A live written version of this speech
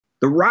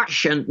The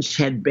Russians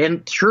had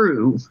been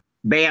through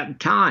bad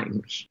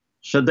times,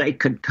 so they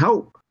could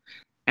cope.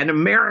 And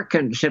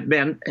Americans have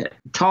been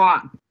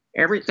taught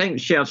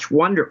everything's just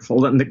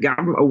wonderful and the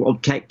government will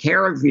take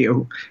care of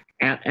you.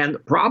 And the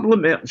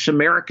problem is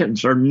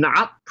Americans are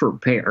not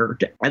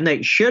prepared, and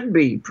they should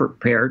be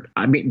prepared.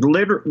 I mean,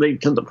 literally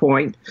to the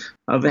point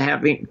of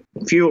having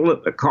fuel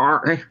in the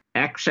car,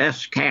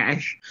 excess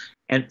cash,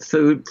 and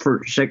food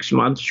for 6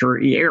 months or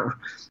a year.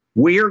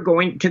 We are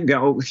going to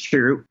go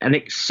through an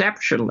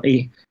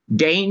exceptionally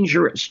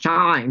dangerous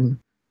time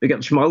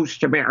because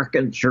most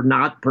Americans are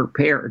not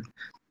prepared.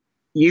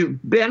 You've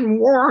been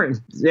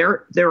warned.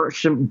 There are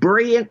some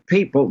brilliant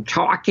people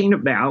talking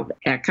about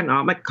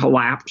economic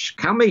collapse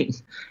coming,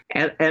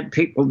 and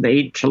people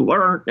need to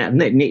learn and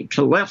they need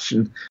to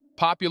listen.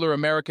 Popular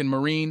American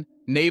Marine,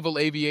 naval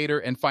aviator,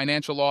 and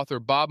financial author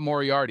Bob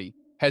Moriarty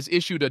has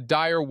issued a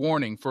dire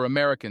warning for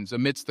Americans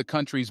amidst the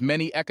country's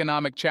many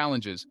economic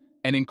challenges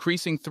and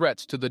increasing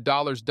threats to the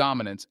dollar's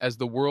dominance as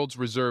the world's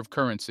reserve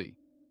currency.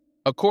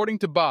 According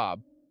to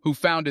Bob, who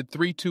founded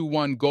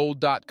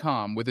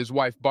 321gold.com with his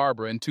wife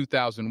Barbara in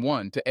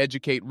 2001 to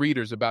educate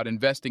readers about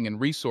investing in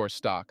resource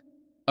stock,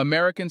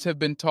 Americans have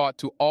been taught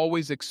to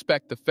always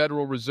expect the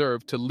Federal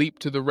Reserve to leap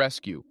to the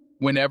rescue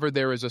whenever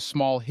there is a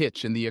small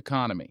hitch in the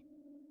economy.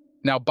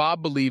 Now,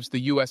 Bob believes the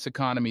U.S.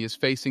 economy is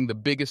facing the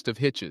biggest of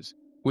hitches,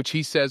 which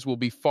he says will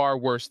be far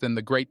worse than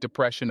the Great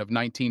Depression of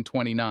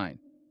 1929.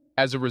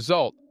 As a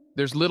result,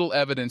 there's little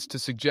evidence to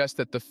suggest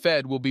that the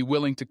Fed will be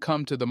willing to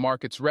come to the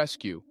market's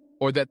rescue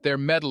or that their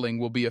meddling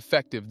will be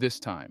effective this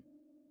time.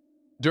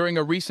 During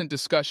a recent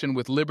discussion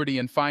with Liberty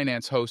and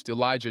Finance host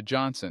Elijah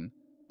Johnson,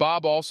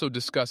 Bob also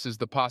discusses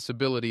the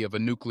possibility of a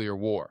nuclear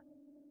war.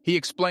 He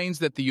explains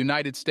that the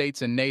United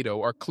States and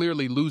NATO are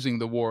clearly losing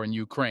the war in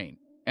Ukraine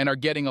and are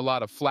getting a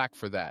lot of flack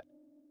for that.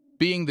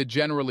 Being the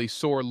generally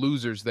sore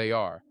losers they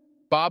are,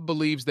 Bob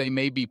believes they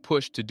may be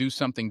pushed to do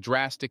something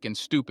drastic and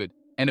stupid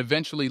and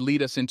eventually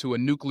lead us into a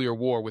nuclear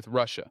war with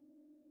Russia.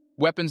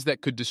 Weapons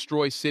that could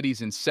destroy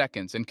cities in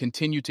seconds and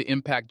continue to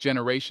impact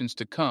generations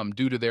to come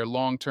due to their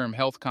long-term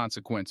health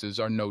consequences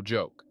are no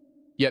joke.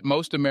 Yet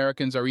most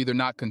Americans are either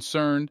not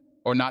concerned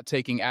or not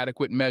taking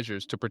adequate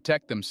measures to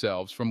protect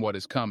themselves from what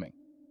is coming.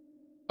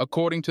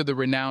 According to the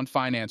renowned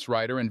finance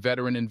writer and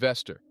veteran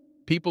investor,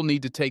 people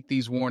need to take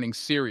these warnings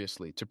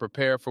seriously to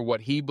prepare for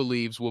what he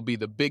believes will be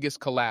the biggest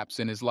collapse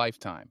in his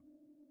lifetime.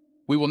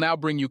 We will now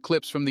bring you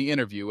clips from the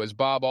interview as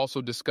Bob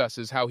also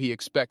discusses how he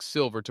expects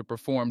silver to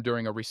perform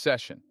during a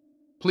recession.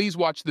 Please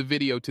watch the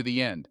video to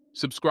the end,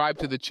 subscribe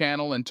to the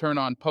channel, and turn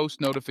on post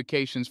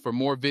notifications for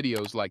more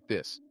videos like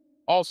this.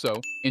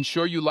 Also,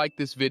 ensure you like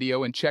this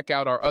video and check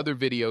out our other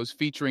videos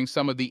featuring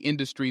some of the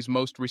industry's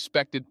most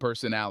respected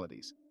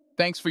personalities.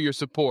 Thanks for your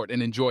support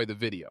and enjoy the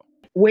video.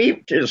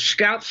 We've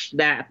discussed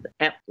that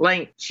at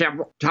length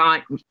several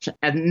times,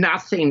 and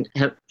nothing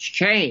has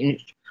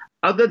changed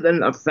other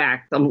than the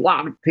fact that a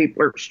lot of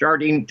people are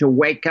starting to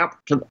wake up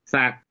to the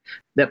fact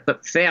that the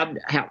Fed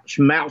has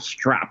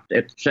mousetrapped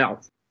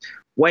itself.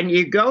 When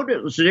you go to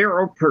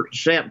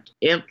 0%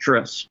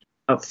 interest,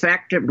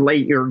 effectively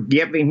you're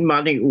giving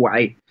money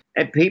away,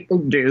 and people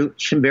do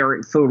some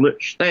very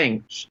foolish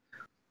things.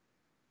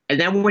 And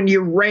then when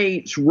you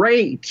raise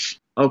rates,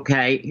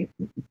 okay,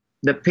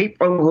 the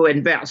people who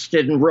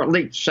invested in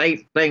really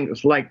safe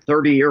things like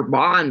 30-year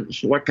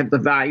bonds look at the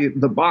value of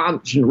the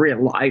bonds and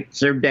realize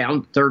they're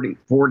down 30,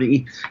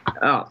 40,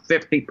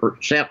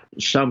 50%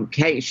 in some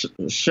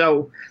cases.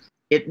 So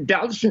it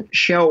doesn't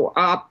show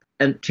up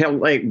until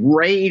they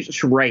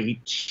raise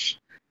rates.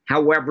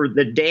 However,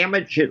 the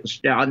damage is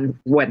done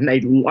when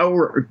they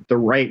lowered the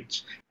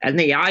rates. And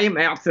the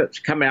IMF has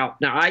come out.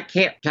 Now, I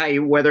can't tell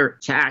you whether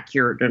it's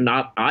accurate or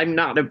not. I'm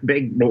not a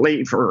big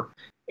believer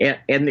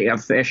in the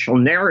official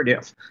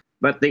narrative.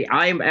 But the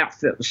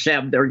IMF has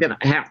said they're going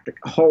to have to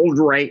hold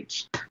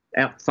rates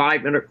at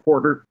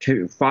 5.25%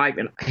 to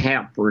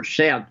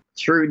 5.5%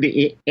 through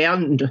the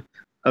end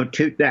of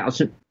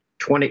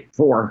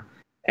 2024.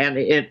 And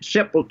in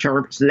simple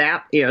terms,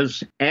 that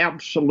is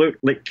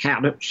absolutely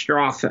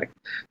catastrophic.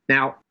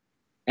 Now,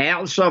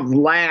 as of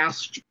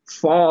last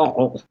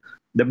fall,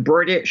 the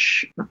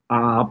British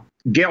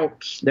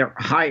gilts, their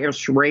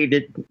highest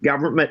rated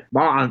government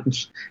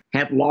bonds,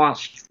 had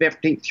lost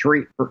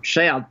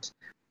 53%,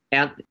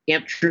 and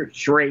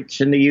interest rates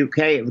in the UK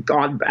have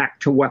gone back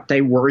to what they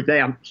were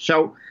then.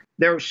 So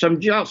there's some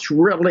just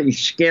really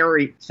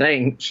scary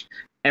things.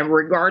 And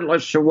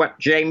regardless of what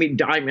Jamie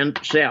Dimon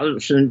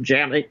says and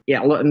Janet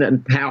Yellen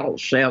and Powell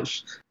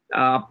says,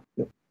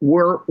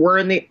 we're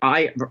in the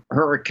eye of a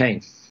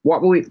hurricane.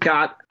 What we've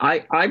got,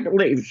 I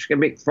believe, is going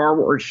to be far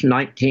worse than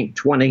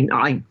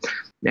 1929.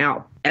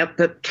 Now, at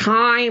the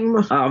time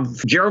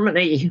of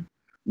Germany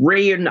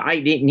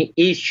reuniting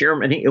East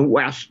Germany and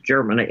West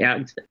Germany,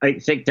 I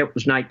think that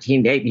was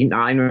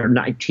 1989 or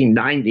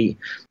 1990,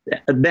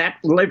 that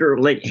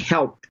literally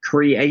helped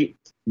create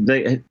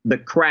the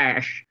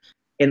crash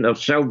in the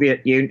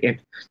Soviet Union,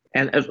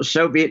 and as the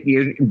Soviet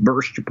Union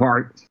burst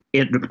apart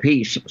into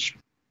pieces.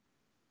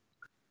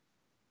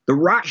 The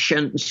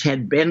Russians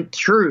had been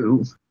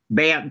through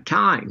bad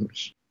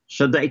times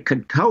so they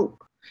could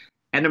cope.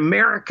 And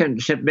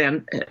Americans have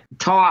been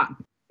taught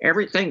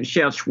everything's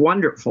just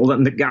wonderful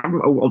and the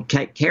government will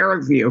take care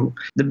of you.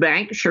 The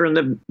banks are in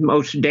the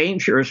most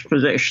dangerous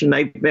position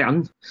they've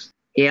been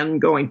in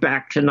going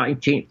back to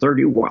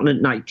 1931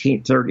 and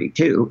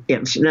 1932.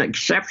 It's an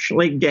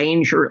exceptionally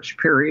dangerous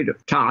period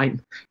of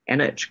time,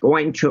 and it's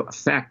going to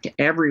affect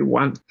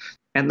everyone.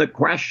 And the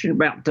question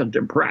about the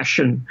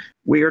Depression,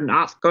 we are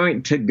not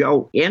going to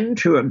go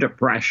into a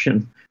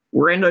depression.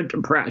 We're in a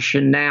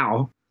depression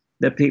now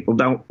that people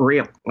don't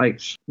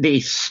realize.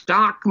 The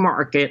stock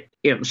market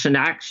is an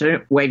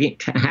accident waiting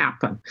to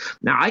happen.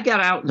 Now, I got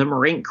out of the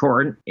Marine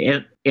Corps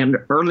in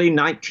early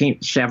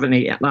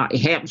 1970, and I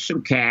had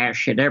some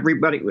cash, and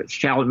everybody was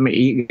telling me,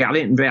 you got to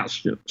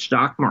invest in the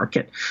stock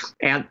market.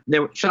 And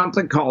there was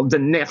something called the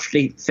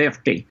Nifty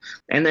 50,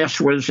 and this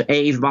was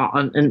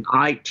Avon and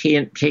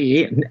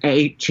IT&T and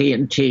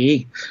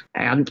AT&T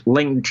and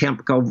Ling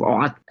Temco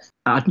Vought.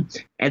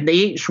 And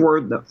these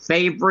were the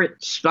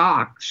favorite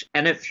stocks.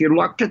 And if you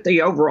looked at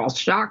the overall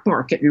stock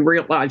market, you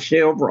realized the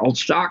overall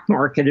stock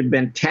market had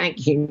been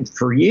tanking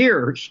for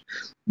years,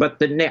 but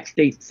the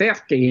Nifty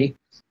 50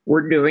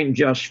 were doing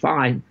just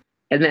fine.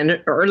 And then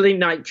in early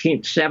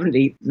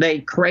 1970, they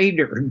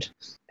cratered.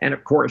 And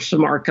of course, the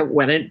market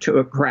went into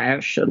a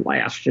crash that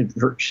lasted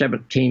for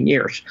 17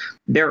 years.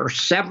 There are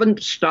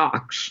 7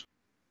 stocks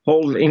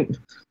holding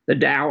the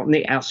Dow and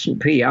the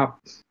S&P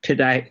up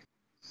today.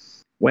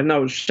 When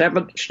those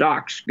 7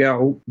 stocks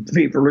go,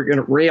 people are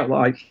going to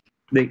realize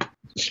the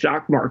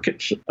stock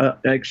market's an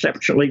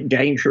exceptionally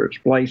dangerous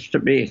place to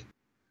be.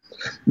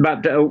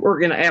 But we're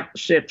going to have a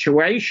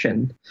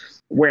situation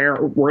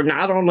where we're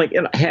not only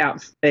going to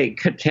have a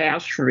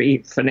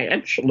catastrophe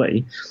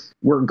financially,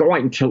 we're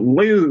going to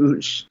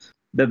lose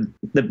the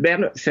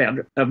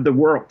benefit of the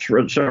world's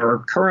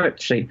reserve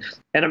currency.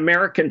 And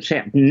Americans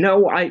have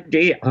no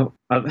idea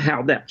of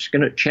how that's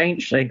going to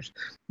change things.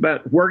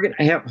 But we're going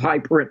to have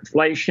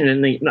hyperinflation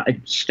in the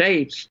United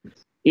States,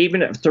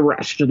 even if the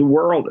rest of the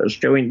world is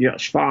doing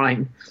just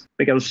fine,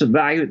 because the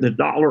value of the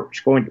dollar is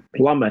going to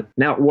plummet.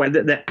 Now,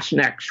 whether that's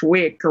next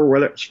week or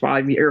whether it's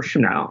 5 years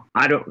from now,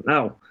 I don't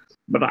know.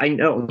 But I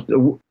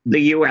know the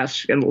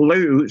U.S. can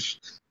lose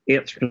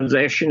its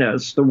position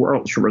as the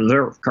world's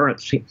reserve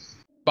currency.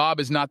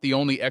 Bob is not the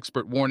only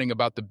expert warning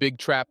about the big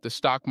trap the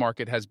stock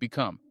market has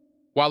become.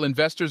 While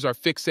investors are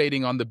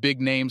fixating on the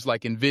big names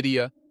like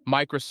Nvidia,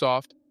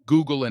 Microsoft,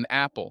 Google, and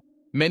Apple,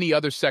 many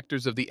other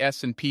sectors of the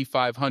S&P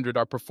 500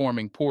 are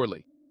performing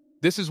poorly.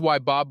 This is why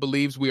Bob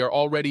believes we are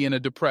already in a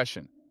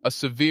depression, a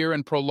severe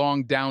and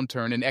prolonged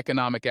downturn in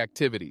economic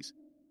activities.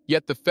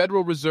 Yet the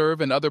Federal Reserve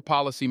and other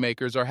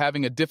policymakers are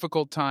having a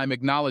difficult time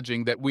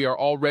acknowledging that we are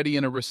already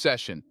in a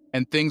recession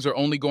and things are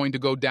only going to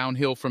go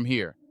downhill from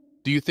here.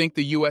 Do you think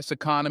the U.S.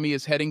 economy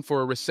is heading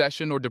for a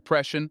recession or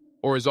depression,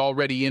 or is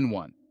already in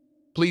one?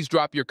 Please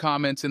drop your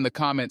comments in the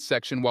comments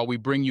section while we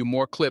bring you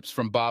more clips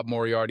from Bob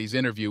Moriarty's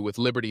interview with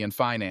Liberty and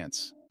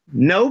Finance.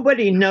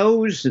 Nobody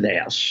knows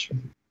this,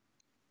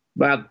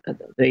 but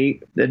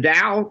the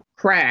Dow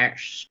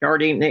crashed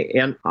starting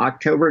in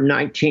October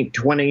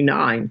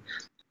 1929,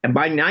 and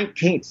by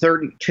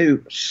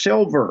 1932,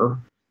 silver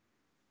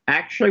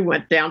actually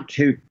went down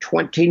to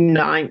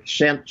 29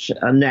 cents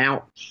an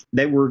ounce.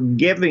 They were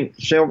giving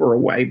silver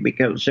away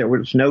because there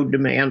was no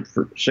demand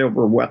for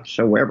silver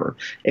whatsoever.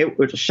 It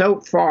was so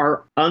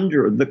far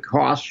under the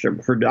cost of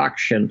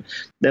production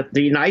that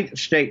the United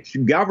States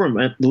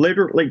government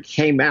literally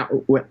came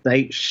out with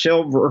a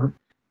silver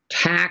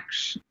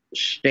tax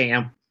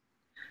stamp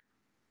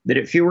that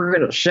if you were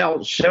going to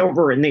sell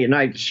silver in the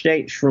United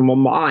States from a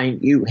mine,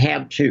 you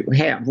had to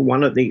have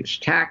one of these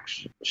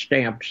tax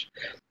stamps.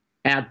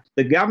 And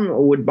the government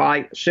would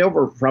buy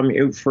silver from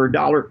you for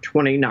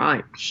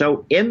 $1.29.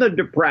 So in the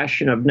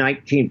Depression of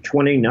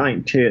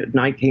 1929 to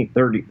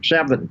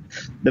 1937,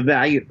 the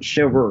value of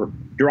silver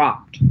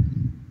dropped.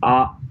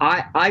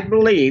 I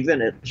believe,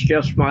 and it's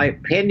just my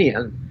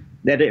opinion,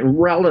 that in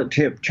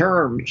relative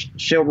terms,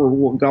 silver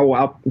will go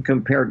up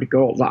compared to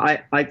gold.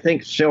 I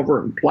think silver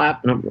and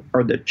platinum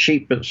are the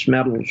cheapest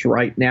metals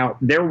right now.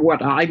 They're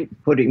what I'm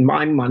putting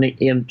my money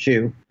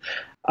into.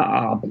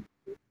 I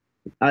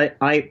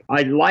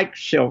like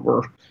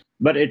silver,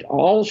 but it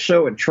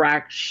also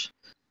attracts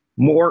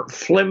more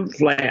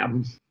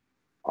flim-flam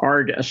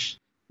artists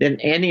than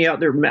any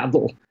other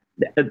metal.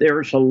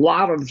 There's a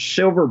lot of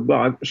silver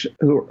bugs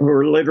who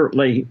are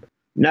literally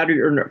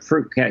nuttier than a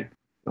fruitcake.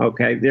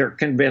 Okay, they're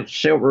convinced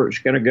silver is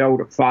going to go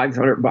to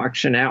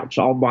 $500 an ounce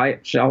all by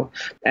itself.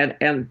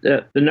 And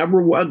the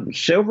number one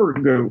silver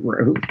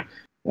guru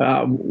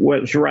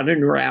was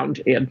running around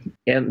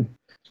in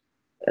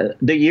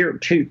the year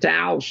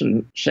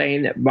 2000,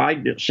 saying that by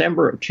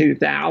December of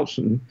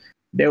 2000,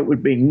 there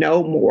would be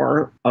no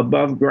more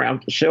above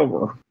ground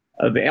silver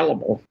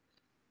available.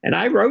 And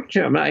I wrote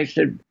to him, and I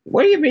said,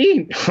 what do you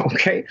mean?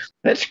 Okay,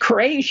 that's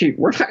crazy.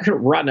 We're not going to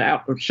run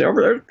out of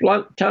silver.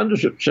 There's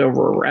tons of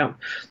silver around.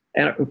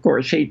 And of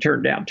course, he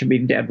turned out to be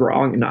dead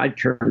wrong, and I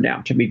turned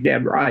out to be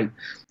dead right.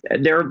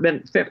 There have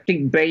been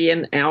 50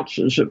 billion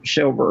ounces of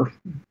silver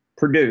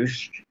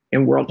produced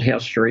in world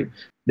history.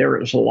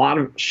 There is a lot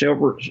of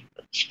silver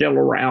still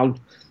around,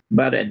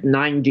 but at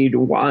 90 to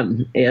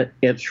 1,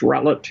 it's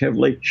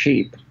relatively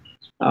cheap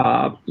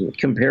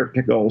compared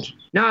to gold.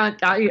 Now,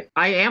 I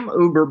am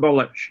uber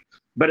bullish,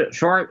 but as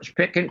far as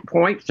picking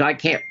points, I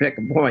can't pick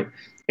a point.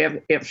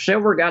 If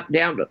silver got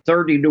down to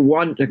 30 to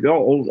 1 to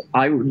gold,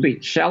 I would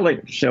be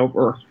selling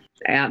silver.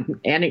 And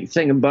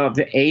anything above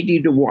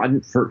 80 to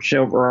 1 for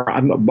silver,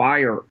 I'm a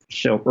buyer of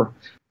silver.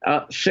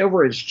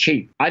 Silver is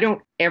cheap. I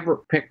don't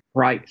ever pick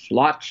price.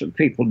 Lots of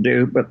people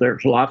do, but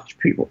there's lots of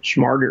people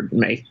smarter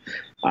than me.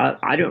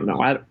 I don't know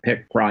how to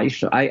pick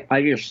price.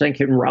 I just think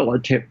in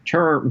relative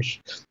terms,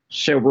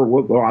 silver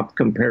will go up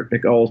compared to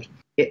gold.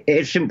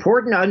 It's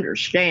important to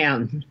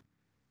understand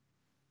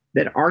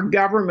that our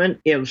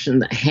government is in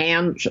the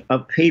hands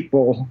of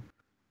people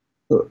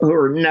who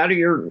are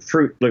nuttier than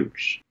Fruit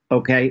Loops.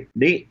 Okay,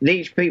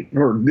 these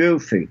people are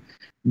goofy.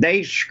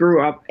 They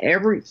screw up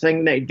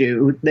everything they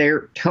do.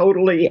 They're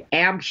totally,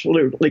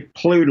 absolutely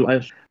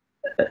clueless.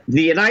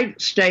 The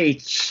United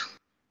States,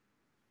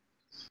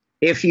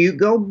 if you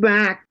go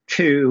back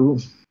to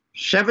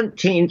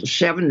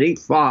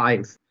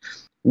 1775,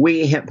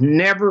 we have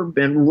never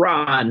been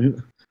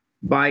run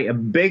by a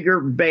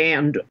bigger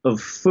band of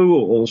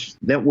fools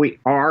than we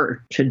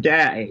are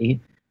today.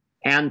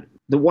 And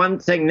the one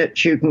thing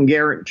that you can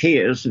guarantee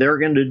is they're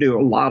going to do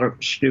a lot of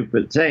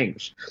stupid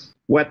things.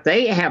 What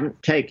they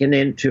haven't taken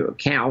into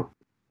account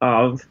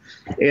of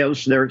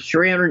is there's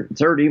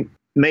 330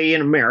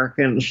 million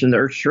Americans and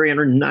there's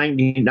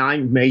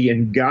 399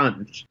 million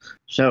guns.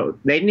 So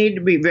they need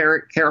to be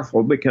very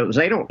careful because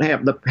they don't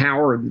have the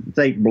power that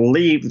they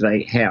believe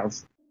they have.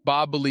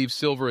 Bob believes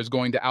silver is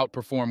going to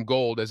outperform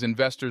gold as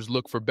investors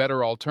look for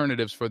better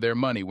alternatives for their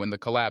money when the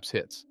collapse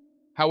hits.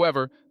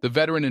 However, the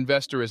veteran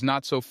investor is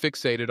not so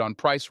fixated on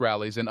price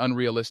rallies and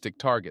unrealistic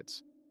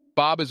targets.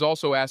 Bob is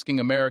also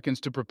asking Americans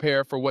to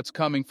prepare for what's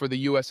coming for the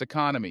U.S.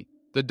 economy,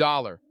 the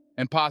dollar,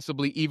 and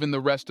possibly even the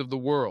rest of the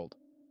world.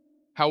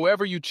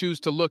 However you choose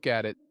to look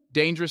at it,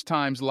 dangerous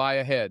times lie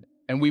ahead,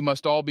 and we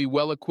must all be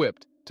well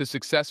equipped to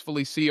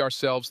successfully see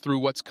ourselves through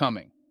what's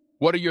coming.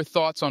 What are your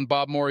thoughts on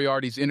Bob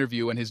Moriarty's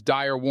interview and his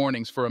dire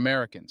warnings for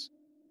Americans?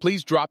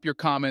 Please drop your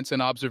comments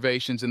and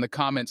observations in the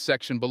comments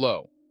section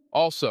below.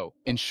 Also,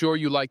 ensure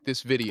you like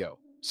this video,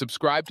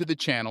 subscribe to the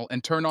channel,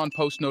 and turn on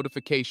post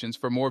notifications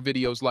for more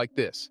videos like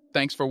this.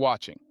 Thanks for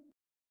watching.